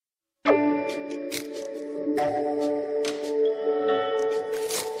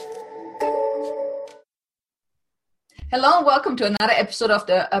Hello and welcome to another episode of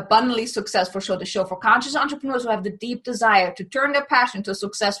the Abundantly Successful Show, the show for conscious entrepreneurs who have the deep desire to turn their passion into a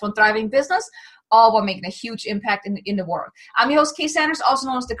successful and thriving business, all while making a huge impact in the world. I'm your host, Kay Sanders, also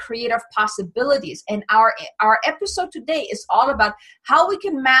known as the creator of possibilities. And our episode today is all about how we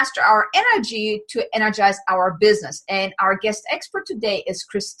can master our energy to energize our business. And our guest expert today is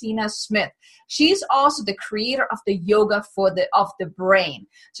Christina Smith. She's also the creator of the yoga of the brain.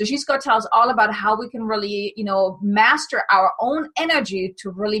 So she's going to tell us all about how we can really, master our own energy to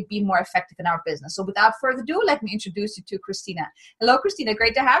really be more effective in our business. So without further ado, let me introduce you to Christina. Hello, Christina.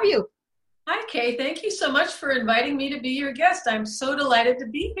 Great to have you. Hi, Kay. Thank you so much for inviting me to be your guest. I'm so delighted to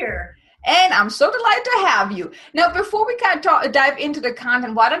be here. And I'm so delighted to have you. Now, before we kind of dive into the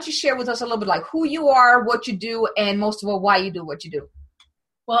content, why don't you share with us a little bit like who you are, what you do, and most of all, why you do what you do?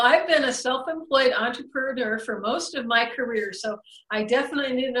 Well, I've been a self-employed entrepreneur for most of my career, so I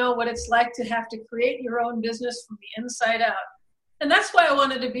definitely know what it's like to have to create your own business from the inside out. And that's why I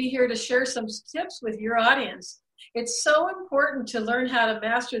wanted to be here to share some tips with your audience. It's so important to learn how to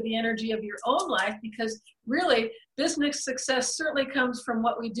master the energy of your own life because really business success certainly comes from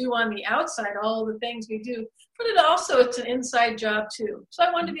what we do on the outside, all the things we do, but it's an inside job too. So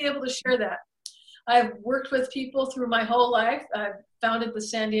I wanted to be able to share that. I've worked with people through my whole life. I've founded the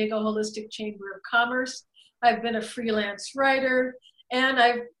San Diego Holistic Chamber of Commerce. I've been a freelance writer, and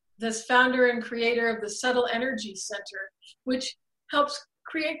I'm this founder and creator of the Subtle Energy Center, which helps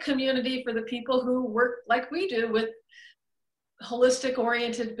create community for the people who work like we do with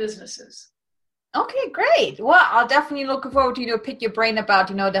holistic-oriented businesses. Okay, great. Well, I'll definitely look forward to pick your brain about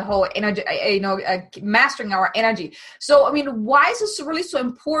the whole energy, mastering our energy. So, why is this really so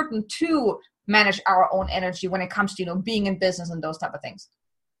important to manage our own energy when it comes to being in business and those type of things?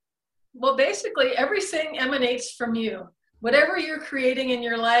 Well, basically, everything emanates from you. Whatever you're creating in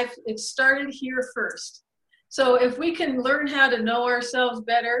your life, it started here first. So if we can learn how to know ourselves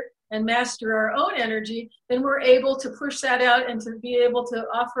better and master our own energy, then we're able to push that out and to be able to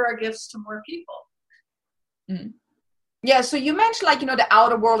offer our gifts to more people. Mm. Yeah, so you mentioned the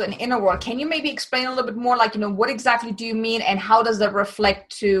outer world and inner world. Can you maybe explain a little bit more what exactly do you mean and how does that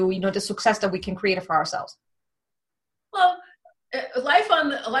reflect to, the success that we can create for ourselves? Well, life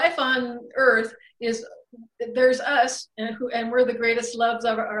on Earth is, there's us and we're the greatest loves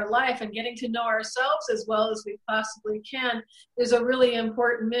of our life, and getting to know ourselves as well as we possibly can is a really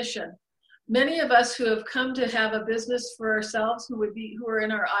important mission. Many of us who have come to have a business for ourselves who are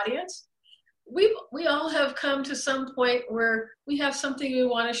in our audience, we all have come to some point where we have something we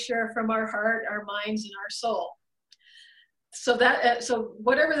want to share from our heart, our minds, and our soul. So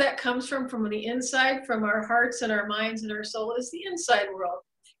whatever that comes from the inside, from our hearts and our minds and our soul, is the inside world.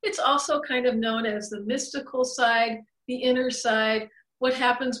 It's also kind of known as the mystical side, the inner side, what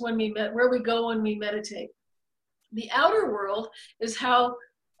happens where we go when we meditate. The outer world is how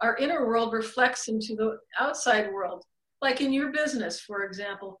our inner world reflects into the outside world. Like in your business, for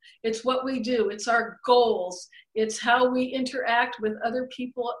example, it's what we do, it's our goals, it's how we interact with other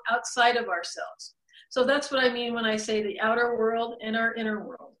people outside of ourselves. So that's what I mean when I say the outer world and our inner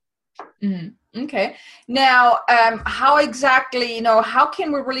world. Mm-hmm. Okay. Now, how exactly, how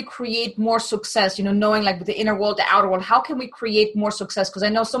can we really create more success, knowing with the inner world, the outer world, how can we create more success? Because I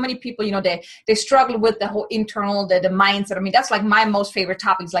know so many people, they struggle with the whole internal, the mindset. That's my most favorite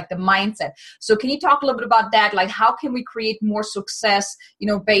topic is the mindset. So can you talk a little bit about that? How can we create more success,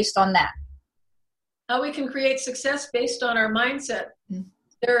 based on that? How we can create success based on our mindset. Mm-hmm.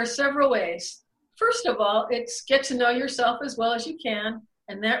 There are several ways. First of all, it's get to know yourself as well as you can.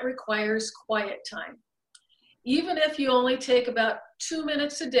 And that requires quiet time. Even if you only take about 2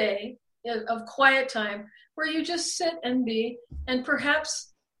 minutes a day of quiet time where you just sit and be, and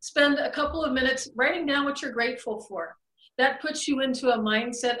perhaps spend a couple of minutes writing down what you're grateful for. That puts you into a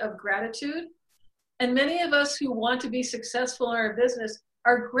mindset of gratitude. And many of us who want to be successful in our business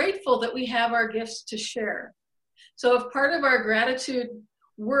are grateful that we have our gifts to share. So if part of our gratitude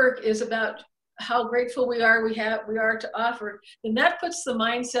work is about how grateful we are to offer, then that puts the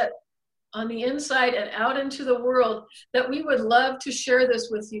mindset on the inside and out into the world that we would love to share this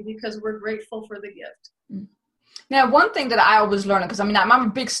with you because we're grateful for the gift. Now, one thing that I always learn, because I'm a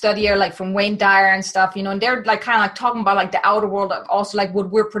big studier, from Wayne Dyer and stuff, and they're kind of talking about the outer world, also what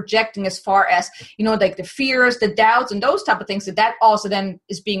we're projecting as far as, the fears, the doubts, and those type of things, that also then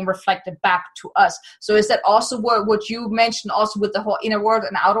is being reflected back to us. So is that also what you mentioned also with the whole inner world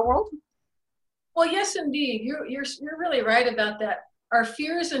and outer world? Well, yes, indeed. You're really right about that. Our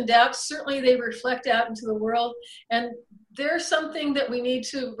fears and doubts, certainly they reflect out into the world, and they're something that we need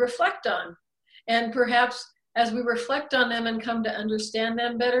to reflect on. And perhaps as we reflect on them and come to understand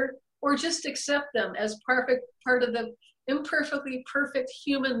them better, or just accept them as part of the imperfectly perfect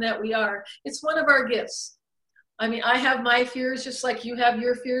human that we are, it's one of our gifts. I mean, I have my fears just like you have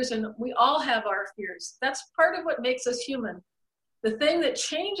your fears, and we all have our fears. That's part of what makes us human. The thing that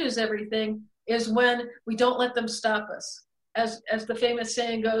changes everything is when we don't let them stop us. As the famous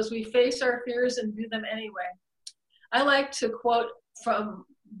saying goes, we face our fears and do them anyway. I like to quote from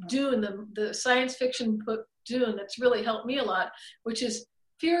Dune, the science fiction book Dune, that's really helped me a lot, which is,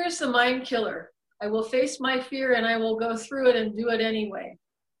 fear is the mind killer. I will face my fear and I will go through it and do it anyway.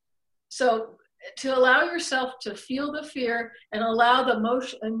 So to allow yourself to feel the fear and allow the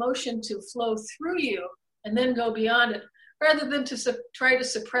emotion to flow through you and then go beyond it, rather than to try to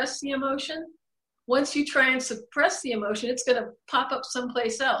suppress the emotion. Once you try and suppress the emotion, it's going to pop up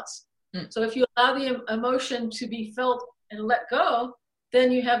someplace else. So if you allow the emotion to be felt and let go,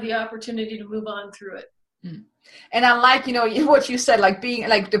 then you have the opportunity to move on through it. And I like, what you said, like being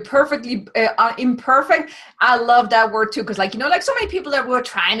like the perfectly imperfect. I love that word too. Cause like so many people that were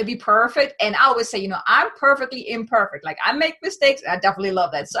trying to be perfect. And I always say, I'm perfectly imperfect. Like I make mistakes. I definitely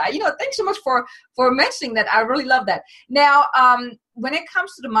love that. So, thanks so much for mentioning that. I really love that. Now, when it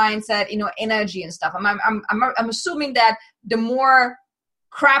comes to the mindset, energy and stuff, I'm assuming that the more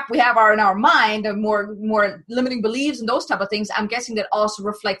crap we have in our mind, the more limiting beliefs and those type of things, I'm guessing that also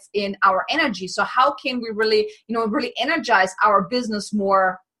reflects in our energy. So how can we really, really energize our business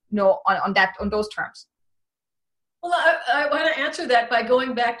more, on those terms? Well, I want to answer that by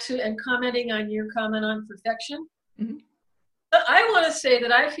going back to and commenting on your comment on perfection. Mm-hmm. But I want to say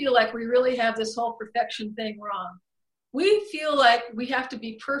that I feel like we really have this whole perfection thing wrong. We feel like we have to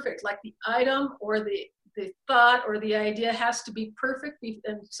be perfect, like the item or the thought or the idea has to be perfect.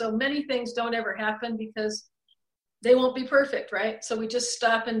 And so many things don't ever happen because they won't be perfect, right? So we just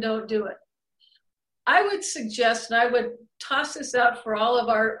stop and don't do it. I would suggest, and I would toss this out for all of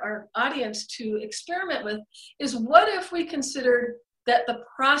our audience to experiment with, is what if we considered that the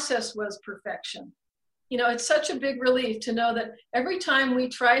process was perfection? It's such a big relief to know that every time we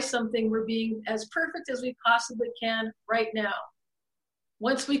try something, we're being as perfect as we possibly can right now.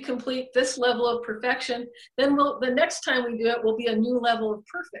 Once we complete this level of perfection, then the next time we do it will be a new level of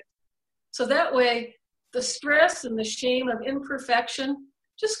perfect. So that way, the stress and the shame of imperfection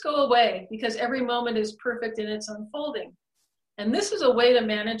just go away because every moment is perfect in its unfolding. And this is a way to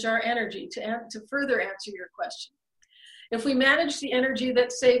manage our energy, to further answer your question. If we manage the energy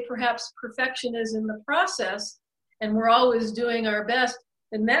that, say, perhaps perfection is in the process, and we're always doing our best,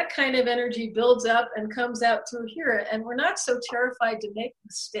 then that kind of energy builds up and comes out through here. And we're not so terrified to make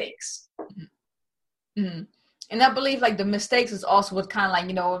mistakes. Mm-hmm. And I believe like the mistakes is also what kind of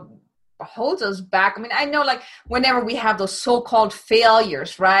like, holds us back. I mean, I know like whenever we have those so-called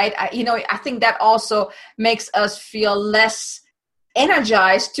failures, right? I think that also makes us feel less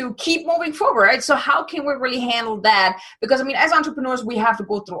energized to keep moving forward, right? So how can we really handle that? Because I mean, as entrepreneurs, we have to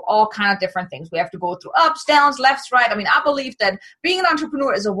go through all kind of different things. We have to go through ups, downs, lefts, right. I mean, I believe that being an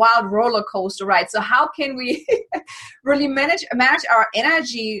entrepreneur is a wild roller coaster, right? So how can we really manage our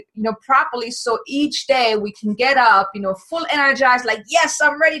energy, properly, so each day we can get up, full energized, like, yes,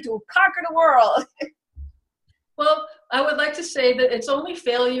 I'm ready to conquer the world. Well, I would like to say that it's only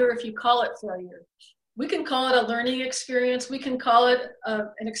failure if you call it failure. We can call it a learning experience. We can call it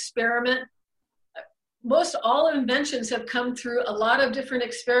an experiment. Most all inventions have come through a lot of different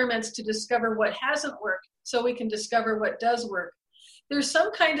experiments to discover what hasn't worked so we can discover what does work. There's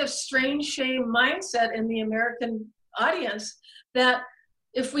some kind of strange shame mindset in the American audience that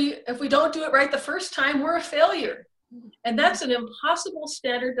if we don't do it right the first time, we're a failure. And that's an impossible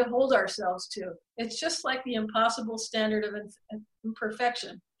standard to hold ourselves to. It's just like the impossible standard of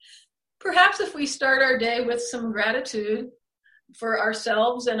imperfection. Perhaps if we start our day with some gratitude for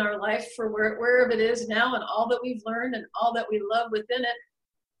ourselves and our life, for wherever it is now and all that we've learned and all that we love within it.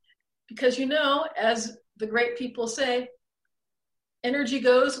 Because as the great people say, energy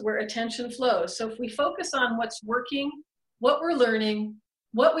goes where attention flows. So if we focus on what's working, what we're learning,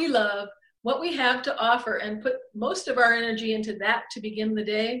 what we love, what we have to offer, and put most of our energy into that to begin the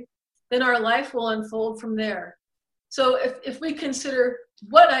day, then our life will unfold from there. So if we consider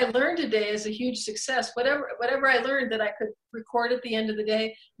what I learned today as a huge success, whatever I learned that I could record at the end of the day,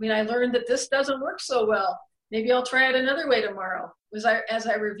 I mean, I learned that this doesn't work so well. Maybe I'll try it another way tomorrow. As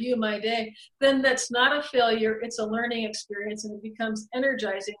I review my day, then that's not a failure. It's a learning experience, and it becomes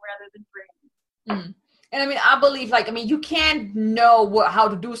energizing rather than draining. And I mean, I believe, like, I mean, you can't know how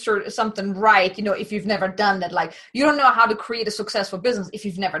to do something right, you know, if you've never done that. Like, you don't know how to create a successful business if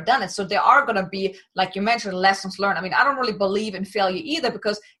you've never done it. So there are going to be, like you mentioned, lessons learned. I mean, I don't really believe in failure either,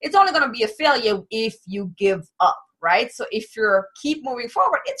 because it's only going to be a failure if you give up, right? So if you're keep moving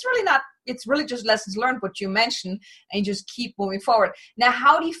forward, it's really just lessons learned, what you mentioned, and you just keep moving forward. Now,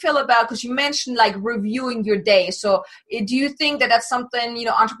 how do you feel about, because you mentioned like reviewing your day. So do you think that that's something, you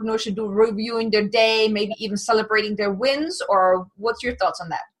know, entrepreneurs should do, reviewing their day, maybe even celebrating their wins, or what's your thoughts on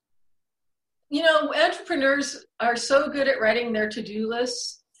that? You know, entrepreneurs are so good at writing their to-do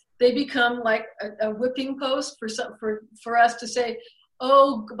lists. They become like a whipping post for us to say,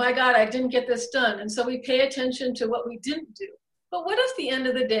 oh my God, I didn't get this done. And so we pay attention to what we didn't do. But what if the end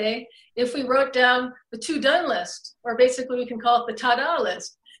of the day, if we wrote down the to-done list, or basically we can call it the ta-da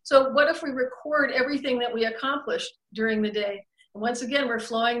list. So what if we record everything that we accomplished during the day? And once again, we're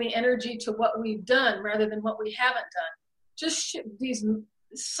flowing the energy to what we've done rather than what we haven't done. Just these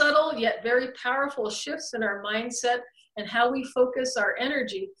subtle yet very powerful shifts in our mindset and how we focus our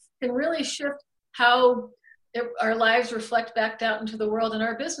energy can really shift how our lives reflect back out into the world, and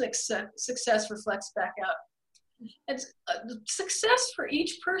our business success reflects back out. And success for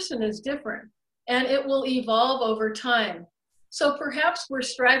each person is different, and it will evolve over time. So perhaps we're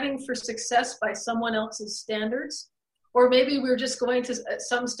striving for success by someone else's standards, or maybe we're just going to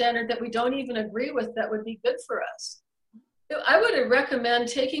some standard that we don't even agree with that would be good for us. I would recommend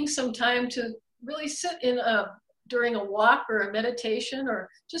taking some time to really sit during a walk or a meditation, or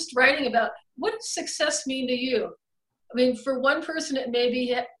just writing about, what does success mean to you? I mean, for one person, it may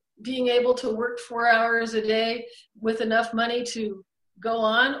be being able to work 4 hours a day with enough money to go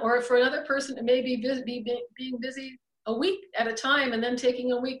on, or for another person, it may be being busy a week at a time and then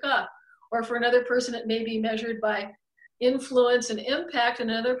taking a week off. Or for another person, it may be measured by influence and impact,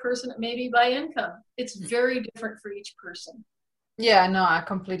 and another person, it may be by income. It's very different for each person. Yeah, no, I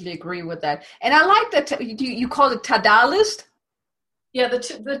completely agree with that. And I like that, you call it ta-da list? Yeah,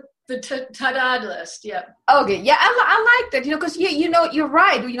 the ta-da list, yeah. Okay, yeah, I like that, you know, because you know, you're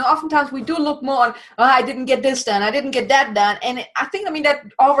right. You know, oftentimes we do look more on, oh, I didn't get this done, I didn't get that done. And I think, I mean, that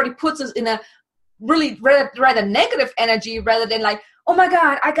already puts us in a really rather negative energy, rather than like, oh my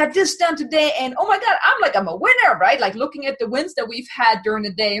God, I got this done today, and oh my God, I'm a winner, right? Like looking at the wins that we've had during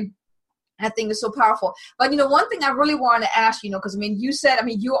the day, I think is so powerful. But, you know, one thing I really want to ask, you know, because, I mean, you said, I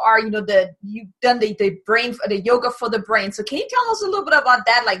mean, you are, you know, you've done the brain, the yoga for the brain. So can you tell us a little bit about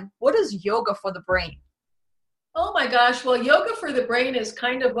that? Like, what is yoga for the brain? Oh my gosh. Well, yoga for the brain is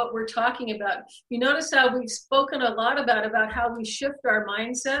kind of what we're talking about. You notice how we've spoken a lot about how we shift our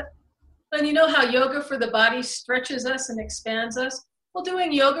mindset. And you know how yoga for the body stretches us and expands us? Well,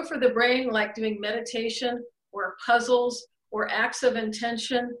 doing yoga for the brain, like doing meditation or puzzles or acts of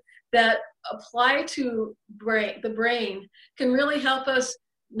intention that apply to the brain, can really help us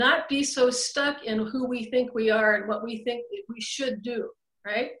not be so stuck in who we think we are and what we think we should do,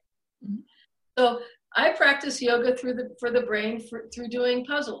 right? Mm-hmm. So I practice yoga for the brain through doing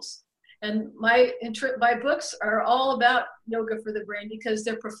puzzles. And my books are all about yoga for the brain, because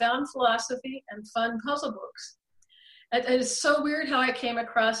they're profound philosophy and fun puzzle books. And it's so weird how I came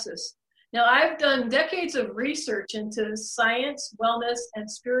across this. Now, I've done decades of research into science, wellness, and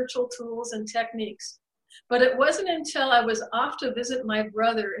spiritual tools and techniques. But it wasn't until I was off to visit my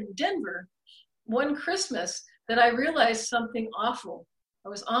brother in Denver one Christmas that I realized something awful. I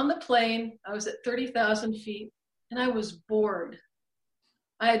was on the plane, I was at 30,000 feet, and I was bored.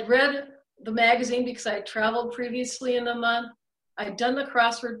 I had read the magazine because I had traveled previously in the month. I had done the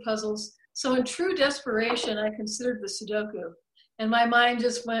crossword puzzles. So in true desperation, I considered the Sudoku. And my mind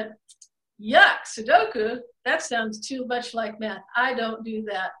just went, yuck, Sudoku? That sounds too much like math. I don't do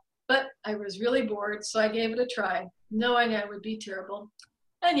that. But I was really bored, so I gave it a try, knowing I would be terrible.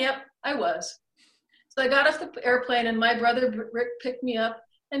 And yep, I was. So I got off the airplane, and my brother Rick picked me up,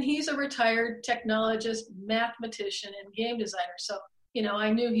 and he's a retired technologist, mathematician, and game designer. So, you know,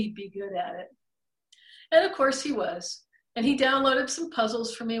 I knew he'd be good at it. And of course he was. And he downloaded some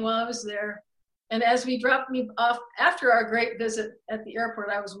puzzles for me while I was there. And as we dropped me off after our great visit at the airport,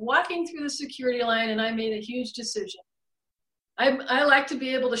 I was walking through the security line, and I made a huge decision. I like to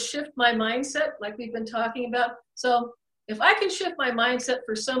be able to shift my mindset, like we've been talking about. So if I can shift my mindset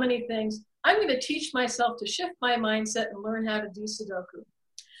for so many things, I'm going to teach myself to shift my mindset and learn how to do Sudoku.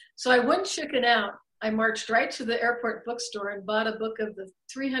 So I wouldn't chicken out. I marched right to the airport bookstore and bought a book of the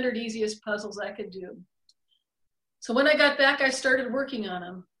 300 easiest puzzles I could do. So when I got back, I started working on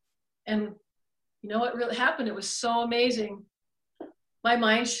them. And you know what really happened? It was so amazing. My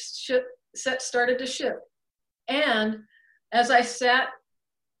mindset started to shift. And as I sat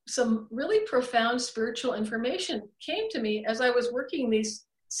some really profound spiritual information came to me as I was working these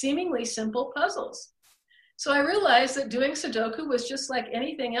seemingly simple puzzles. So I realized that doing Sudoku was just like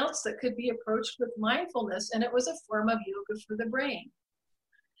anything else that could be approached with mindfulness, and it was a form of yoga for the brain.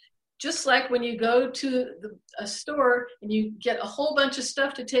 Just like when you go to a store and you get a whole bunch of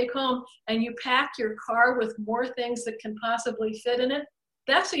stuff to take home and you pack your car with more things that can possibly fit in it,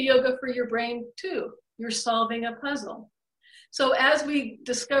 that's a yoga for your brain too. You're solving a puzzle. So as we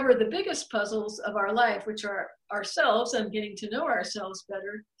discover the biggest puzzles of our life, which are ourselves and getting to know ourselves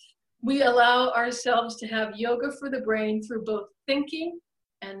better, we allow ourselves to have yoga for the brain through both thinking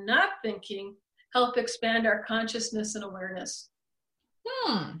and not thinking, help expand our consciousness and awareness.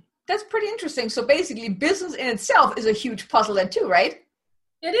 That's pretty interesting. So basically, business in itself is a huge puzzle then too, right?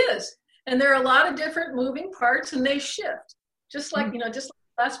 It is. And there are a lot of different moving parts, and they shift, just like, just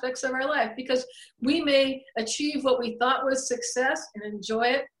like aspects of our life, because we may achieve what we thought was success and enjoy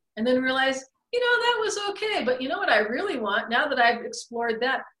it, and then realize, that was okay. But you know what I really want, now that I've explored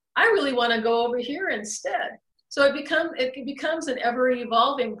that, I really want to go over here instead. So it becomes an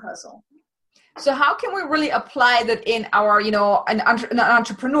ever-evolving puzzle. So how can we really apply that in our, an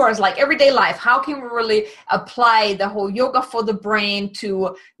entrepreneurs, like everyday life? How can we really apply the whole yoga for the brain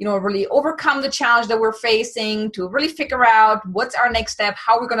to, really overcome the challenge that we're facing, to really figure out what's our next step,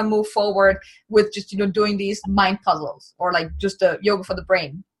 how we're going to move forward with just, doing these mind puzzles, or like just a yoga for the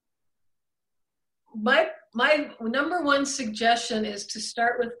brain? My number one suggestion is to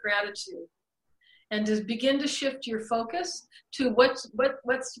start with gratitude and to begin to shift your focus to what's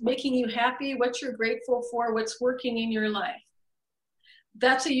making you happy, what you're grateful for, what's working in your life.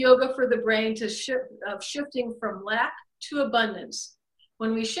 That's a yoga for the brain to shifting from lack to abundance.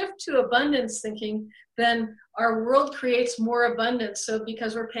 When we shift to abundance thinking, then our world creates more abundance, so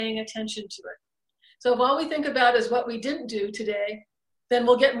because we're paying attention to it. So if all we think about is what we didn't do today, then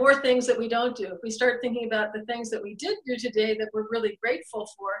we'll get more things that we don't do. If we start thinking about the things that we did do today that we're really grateful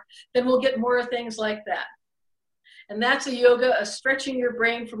for, then we'll get more things like that. And that's a yoga, a stretching your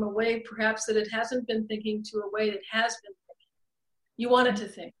brain from a way perhaps that it hasn't been thinking to a way it has been thinking. You want it to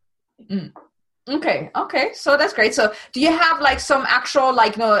think. Okay. So that's great. So do you have like some actual,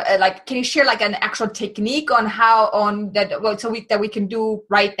 can you share like an actual technique on that we can do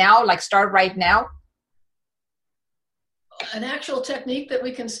right now, like start right now? An actual technique that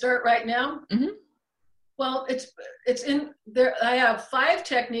we can start right now? Mm-hmm. Well, it's in there. I have 5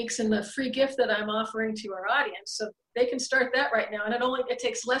 techniques in the free gift that I'm offering to our audience, so they can start that right now. And it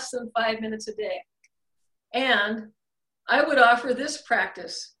takes less than 5 minutes a day. And I would offer this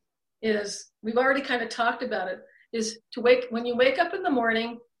practice is, we've already kind of talked about it, is when you wake up in the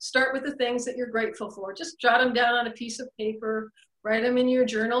morning, start with the things that you're grateful for. Just jot them down on a piece of paper, write them in your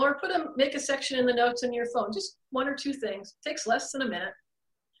journal, or make a section in the notes on your phone. Just 1 or 2 things. It takes less than a minute.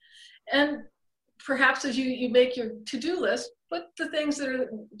 And perhaps as you make your to-do list, put the things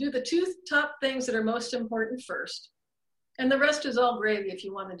do the 2 top things that are most important first. And the rest is all gravy if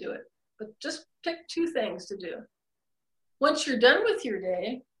you want to do it. But just pick 2 things to do. Once you're done with your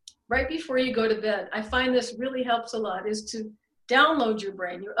day, right before you go to bed, I find this really helps a lot, is to download your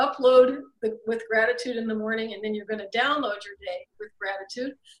brain. You upload with gratitude in the morning, and then you're going to download your day with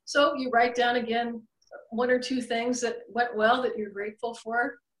gratitude. So you write down again 1 or 2 things that went well that you're grateful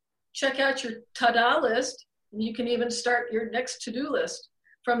for. Check out your ta-da list, and you can even start your next to-do list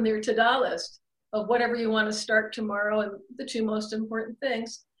from your ta-da list of whatever you want to start tomorrow and the 2 most important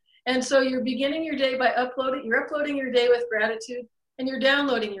things. And so you're beginning your day by uploading your day with gratitude, and you're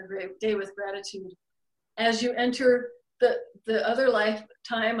downloading your day with gratitude. As you enter the other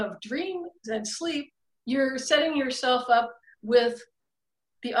lifetime of dreams and sleep, you're setting yourself up with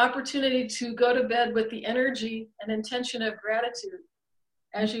the opportunity to go to bed with the energy and intention of gratitude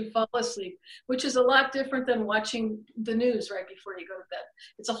as you fall asleep, which is a lot different than watching the news right before you go to bed.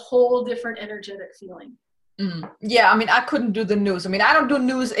 It's a whole different energetic feeling. Yeah, I couldn't do the news. I don't do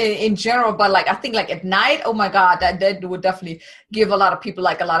news in general, but I think at night, oh my God, that would definitely give a lot of people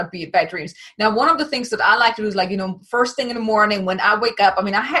a lot of bad dreams. Now, one of the things that I like to do is first thing in the morning when I wake up,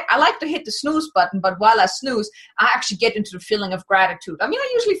 I like to hit the snooze button, but while I snooze, I actually get into the feeling of gratitude. I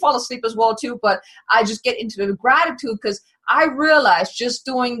usually fall asleep as well too, but I just get into the gratitude because I realized just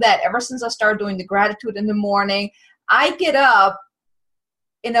doing that, ever since I started doing the gratitude in the morning, I get up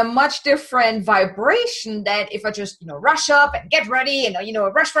in a much different vibration that if I just, rush up and get ready and,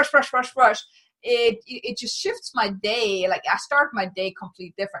 rush, it just shifts my day. I start my day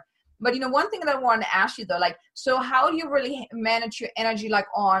completely different. But, one thing that I wanted to ask you though, so how do you really manage your energy,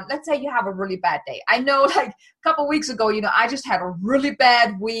 on, let's say you have a really bad day. I know a couple weeks ago, I just had a really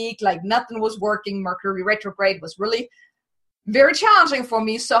bad week, nothing was working. Mercury retrograde was really very challenging for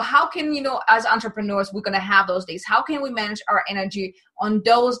me. So how can, as entrepreneurs, we're going to have those days. How can we manage our energy on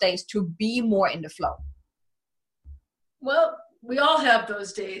those days to be more in the flow? Well, we all have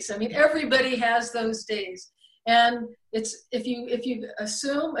those days. I mean, everybody has those days. And it's if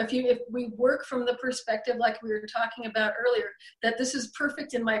we work from the perspective, like we were talking about earlier, that this is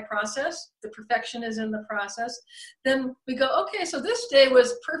perfect in my process, the perfection is in the process, then we go, okay, so this day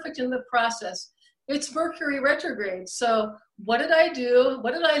was perfect in the process. It's Mercury retrograde. So what did I do?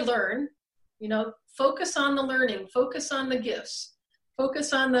 What did I learn? Focus on the learning, focus on the gifts,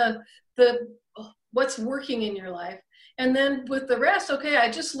 focus on the what's working in your life. And then with the rest, okay, I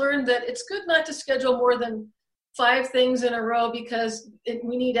just learned that it's good not to schedule more than 5 things in a row because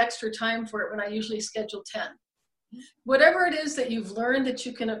we need extra time for it when I usually schedule 10. Whatever it is that you've learned that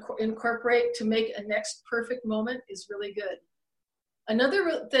you can incorporate to make a next perfect moment is really good.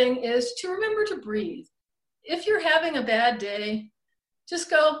 Another thing is to remember to breathe. If you're having a bad day, just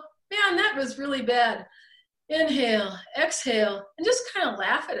go, man, that was really bad. Inhale, exhale, and just kind of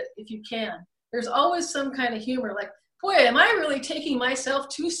laugh at it if you can. There's always some kind of humor, like, boy, am I really taking myself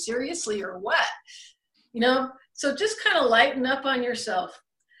too seriously or what? So just kind of lighten up on yourself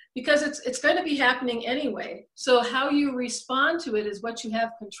because it's going to be happening anyway. So how you respond to it is what you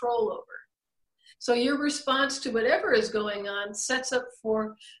have control over. So your response to whatever is going on sets up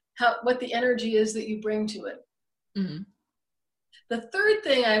for what the energy is that you bring to it. Mm-hmm. The third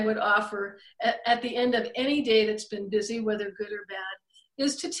thing I would offer at the end of any day that's been busy, whether good or bad,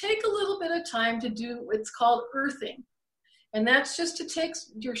 is to take a little bit of time to do what's called earthing. And that's just to take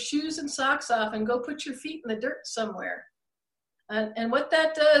your shoes and socks off and go put your feet in the dirt somewhere. And what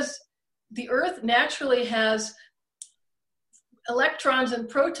that does, the earth naturally has electrons and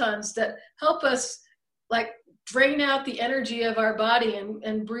protons that help us like drain out the energy of our body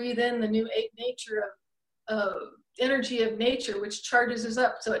and breathe in the new nature of energy of nature, which charges us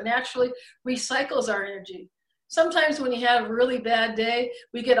up. So it naturally recycles our energy. Sometimes when you have a really bad day,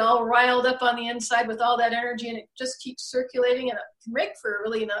 we get all riled up on the inside with all that energy and it just keeps circulating and it can make for a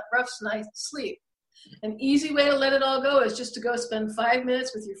really rough night's sleep. An easy way to let it all go is just to go spend 5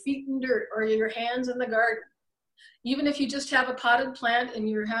 minutes with your feet in dirt or your hands in the garden. Even if you just have a potted plant in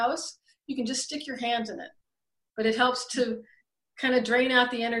your house, you can just stick your hands in it. But it helps to kind of drain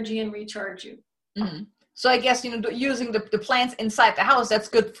out the energy and recharge you. Mm-hmm. So I guess, using the plants inside the house, that's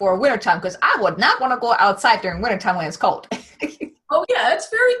good for wintertime because I would not want to go outside during wintertime when it's cold. Oh, yeah, it's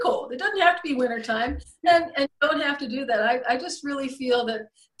very cold. It doesn't have to be wintertime and you don't have to do that. I just really feel that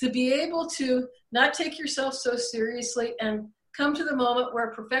to be able to not take yourself so seriously and come to the moment where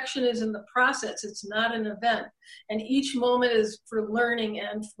perfection is in the process, it's not an event. And each moment is for learning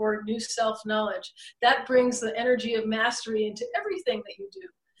and for new self-knowledge. That brings the energy of mastery into everything that you do.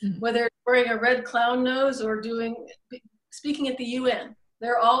 Mm-hmm. Whether it's wearing a red clown nose or speaking at the UN,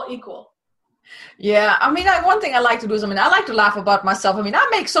 they're all equal. Yeah, one thing I like to do is, I like to laugh about myself. I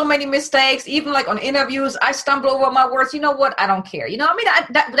make so many mistakes, even like on interviews, I stumble over my words. You know what? I don't care.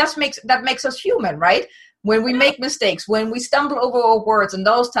 That makes us human, right? When we make mistakes, when we stumble over our words and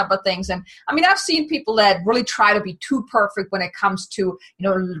those type of things. And I've seen people that really try to be too perfect when it comes to,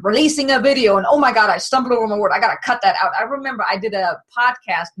 releasing a video and, oh my God, I stumbled over my word. I got to cut that out. I remember I did a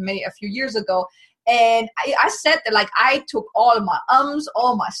podcast a few years ago. And I said that, like, I took all my ums,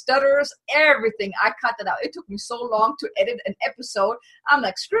 all my stutters, everything. I cut that out. It took me so long to edit an episode. I'm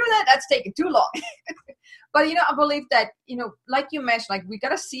like, screw that. That's taking too long. But, I believe that, like you mentioned, like, we got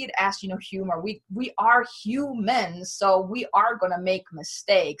to see it as, humor. We are humans, so we are going to make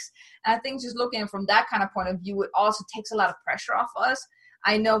mistakes. And I think just looking from that kind of point of view, it also takes a lot of pressure off us.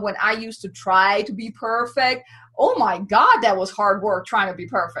 I know when I used to try to be perfect, oh my God, that was hard work trying to be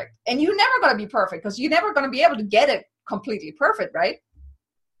perfect. And you're never going to be perfect because you're never going to be able to get it completely perfect, right?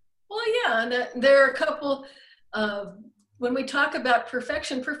 Well, yeah, and there are a couple when we talk about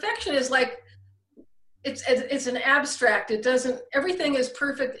perfection is like, it's an abstract. It doesn't, everything is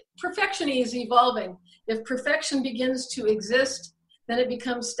perfect. Perfection is evolving. If perfection begins to exist, then it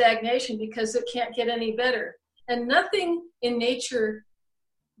becomes stagnation because it can't get any better. And nothing in nature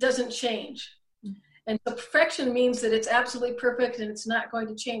doesn't change. And so perfection means that it's absolutely perfect and it's not going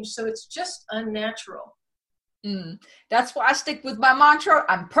to change. So it's just unnatural. That's why I stick with my mantra.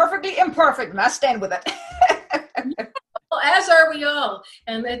 I'm perfectly imperfect and I stand with it. Well, as are we all.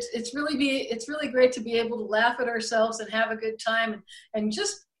 And it's really great to be able to laugh at ourselves and have a good time and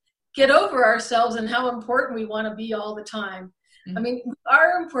just get over ourselves and how important we want to be all the time. Mm-hmm. We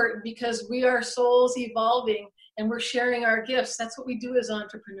are important because we are souls evolving and we're sharing our gifts. That's what we do as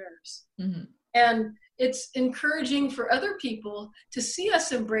entrepreneurs. Mm-hmm. And it's encouraging for other people to see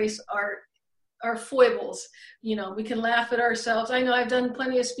us embrace our foibles. We can laugh at ourselves. I know I've done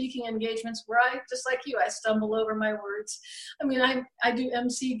plenty of speaking engagements where just like you, I stumble over my words. I mean, I do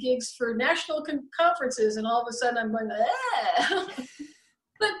MC gigs for national conferences, and all of a sudden I'm going, ah.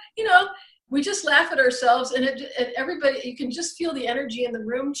 But, we just laugh at ourselves, and everybody, you can just feel the energy in the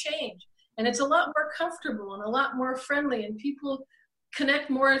room change. And it's a lot more comfortable and a lot more friendly, and people connect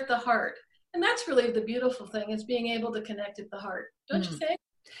more at the heart. And that's really the beautiful thing, is being able to connect at the heart. Don't you think?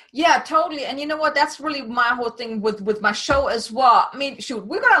 Yeah, totally. And you know what? That's really my whole thing with my show as well. I mean, shoot,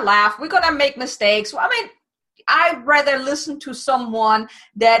 we're going to laugh. We're going to make mistakes. I mean, I'd rather listen to someone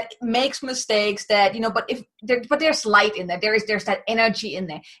that makes mistakes but there's light in there. There's that energy in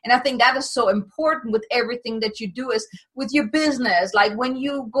there. And I think that is so important with everything that you do, is with your business. Like when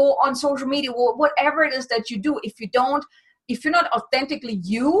you go on social media, or whatever it is that you do, if you're not authentically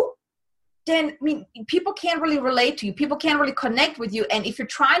you, then people can't really relate to you. People can't really connect with you. And if you're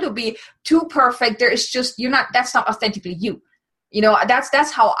trying to be too perfect, that's not authentically you.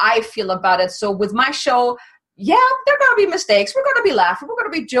 That's how I feel about it. So with my show, yeah, there are going to be mistakes. We're going to be laughing. We're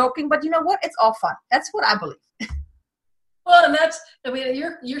going to be joking. But you know what? It's all fun. That's what I believe. Well, and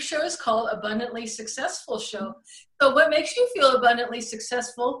your show is called Abundantly Successful Show. So what makes you feel abundantly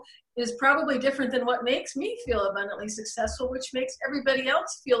successful is probably different than what makes me feel abundantly successful, which makes everybody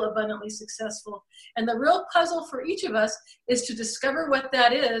else feel abundantly successful. And the real puzzle for each of us is to discover what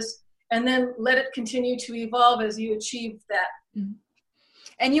that is, and then let it continue to evolve as you achieve that. Mm-hmm.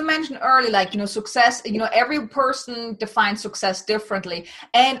 And you mentioned earlier, success, every person defines success differently.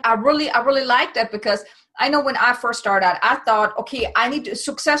 And I really like that, because I know when I first started out, I thought, okay,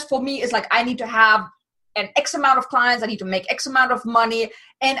 success for me is like, I need to have an X amount of clients. I need to make X amount of money.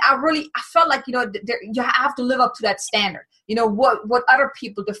 And I felt like, you have to live up to that standard, what other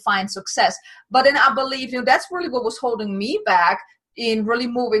people define success. But then I believe, that's really what was holding me back in really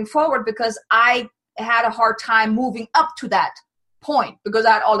moving forward, because I had a hard time moving up to that point, because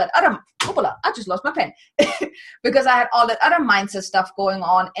I had all that other, I just lost my pen, because I had all that other mindset stuff going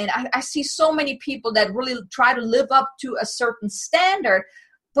on. And I see so many people that really try to live up to a certain standard,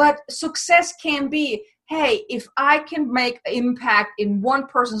 but success can be, hey, if I can make an impact in one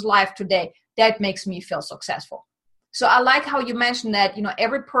person's life today, that makes me feel successful. So I like how you mentioned that,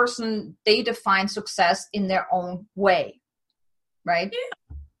 every person, they define success in their own way, right?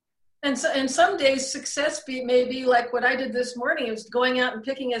 Yeah. And some days success may be like what I did this morning. It was going out and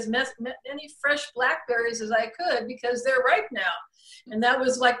picking as many fresh blackberries as I could, because they're ripe now. And that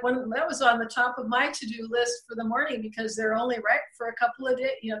was that was on the top of my to-do list for the morning, because they're only ripe for a couple of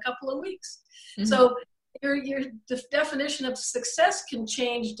days, a couple of weeks. Mm-hmm. So your definition of success can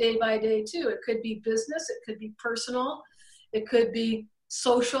change day by day too. It could be business, it could be personal, it could be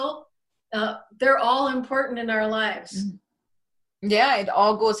social. They're all important in our lives. Mm-hmm. Yeah, it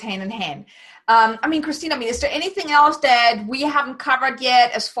all goes hand in hand. Christina, is there anything else that we haven't covered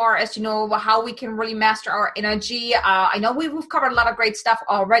yet, as far as, how we can really master our energy? I know we've covered a lot of great stuff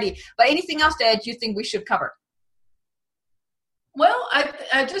already, but anything else that you think we should cover? Well,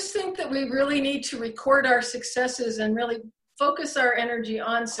 I just think that we really need to record our successes and really focus our energy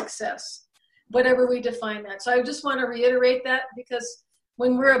on success, whatever we define that. So I just want to reiterate that, because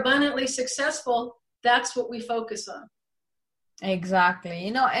when we're abundantly successful, that's what we focus on.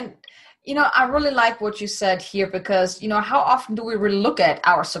 Exactly. I really like what you said here, because, how often do we really look at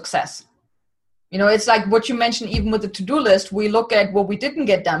our success? It's like what you mentioned, even with the to-do list, we look at what we didn't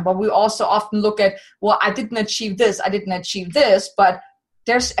get done, but we also often look at, well, I didn't achieve this, but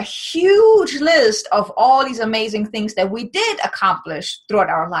there's a huge list of all these amazing things that we did accomplish throughout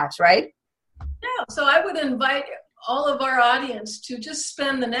our lives, right? Yeah. So I would invite all of our audience to just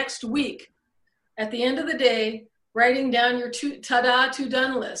spend the next week, at the end of the day, writing down your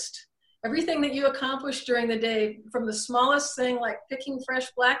to-done list. Everything that you accomplished during the day, from the smallest thing like picking fresh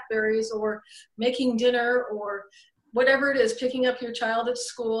blackberries or making dinner or whatever it is, picking up your child at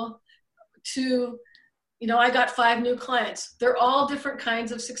school, to, I got 5 new clients. They're all different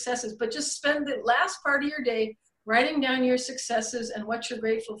kinds of successes, but just spend the last part of your day writing down your successes and what you're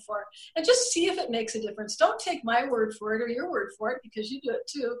grateful for, and just see if it makes a difference. Don't take my word for it or your word for it, because you do it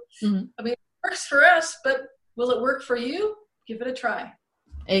too. Mm-hmm. It works for us, but will it work for you? Give it a try.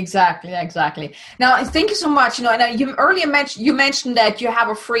 Exactly. Now, thank you so much. And you earlier mentioned that you have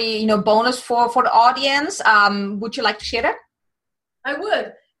a free, bonus for the audience. Would you like to share that? I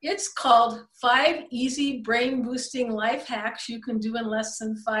would. It's called 5 Easy Brain Boosting Life Hacks You Can Do in Less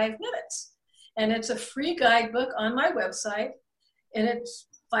Than 5 Minutes. And it's a free guidebook on my website. And it's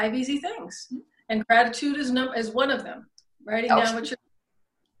 5 easy things. And gratitude is one of them. Writing down what you're.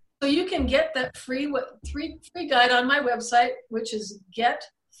 So you can get that free guide on my website, which is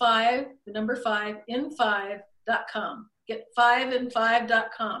get5in5.com.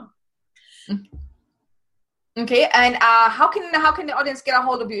 Get5in5.com. Okay, and how can the audience get a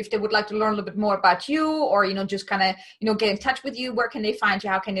hold of you if they would like to learn a little bit more about you, or just kind of get in touch with you? Where can they find you?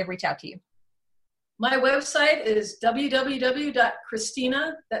 How can they reach out to you? My website is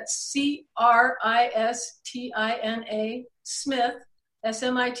www.Christina, that's CRISTINA Smith,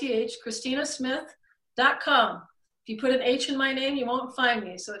 SMITH, ChristinaSmith.com. If you put an H in my name, you won't find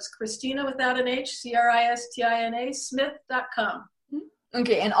me. So it's Christina without an H, CRISTINA Smith.com.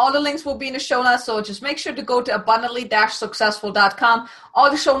 Okay, and all the links will be in the show notes, so just make sure to go to abundantly-successful.com.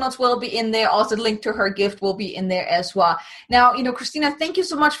 All the show notes will be in there. Also, the link to her gift will be in there as well. Now, Christina, thank you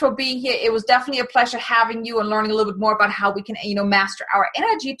so much for being here. It was definitely a pleasure having you and learning a little bit more about how we can, master our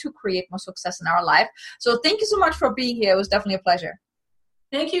energy to create more success in our life. So thank you so much for being here. It was definitely a pleasure.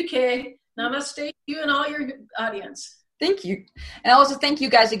 Thank you, Kay. Namaste to you and all your audience. Thank you. And also thank you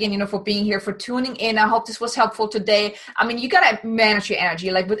guys again, for being here, for tuning in. I hope this was helpful today. I mean, you got to manage your energy,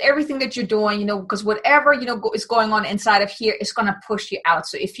 like with everything that you're doing, because whatever, is going on inside of here is going to push you out.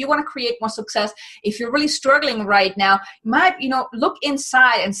 So if you want to create more success, if you're really struggling right now, you might, look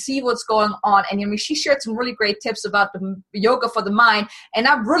inside and see what's going on. And, she shared some really great tips about the yoga for the mind. And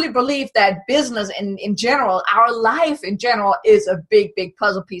I really believe that business in general, our life in general, is a big, big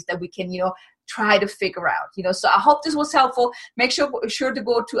puzzle piece that we can, try to figure out, so I hope this was helpful. Make sure to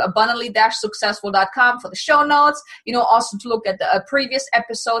go to abundantly-successful.com for the show notes, also to look at the previous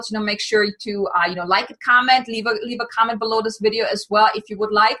episodes, make sure to, like it, comment, leave a comment below this video as well, if you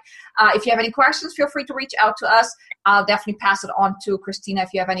would like. If you have any questions, feel free to reach out to us. I'll definitely pass it on to Christina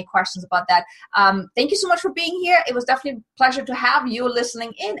if you have any questions about that. Thank you so much for being here. It was definitely a pleasure to have you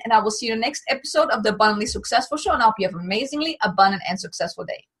listening in, and I will see you in the next episode of the Abundantly Successful Show, and I hope you have an amazingly abundant and successful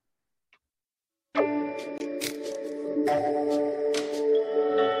day.